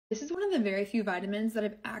This is one of the very few vitamins that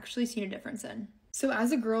I've actually seen a difference in. So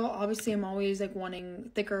as a girl, obviously I'm always like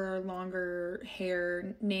wanting thicker, longer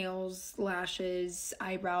hair, nails, lashes,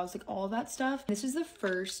 eyebrows, like all of that stuff. This is the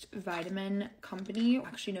first vitamin company I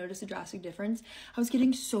actually noticed a drastic difference. I was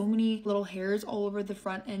getting so many little hairs all over the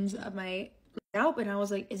front ends of my scalp, and I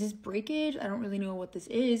was like, is this breakage? I don't really know what this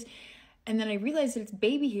is. And then I realized that it's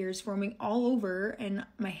baby hairs forming all over and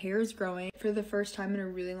my hair is growing. For the first time in a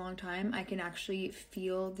really long time, I can actually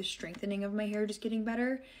feel the strengthening of my hair just getting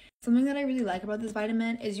better. Something that I really like about this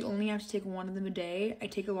vitamin is you only have to take one of them a day. I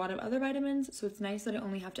take a lot of other vitamins, so it's nice that I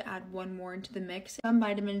only have to add one more into the mix. Some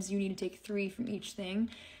vitamins you need to take 3 from each thing.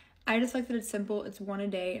 I just like that it's simple, it's one a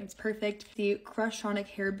day, and it's perfect. The TONIC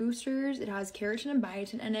hair boosters, it has keratin and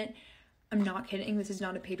biotin in it. I'm not kidding, this is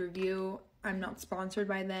not a paid review. I'm not sponsored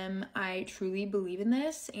by them. I truly believe in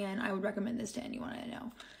this, and I would recommend this to anyone I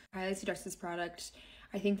know. I highly suggest this product.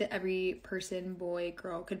 I think that every person, boy,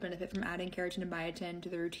 girl, could benefit from adding keratin and biotin to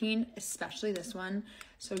their routine, especially this one.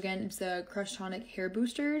 So again, it's the TONIC hair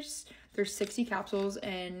boosters. There's 60 capsules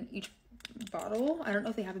in each bottle. I don't know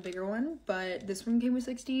if they have a bigger one, but this one came with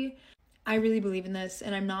 60. I really believe in this,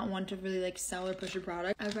 and I'm not one to really like sell or push a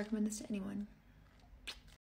product. I would recommend this to anyone.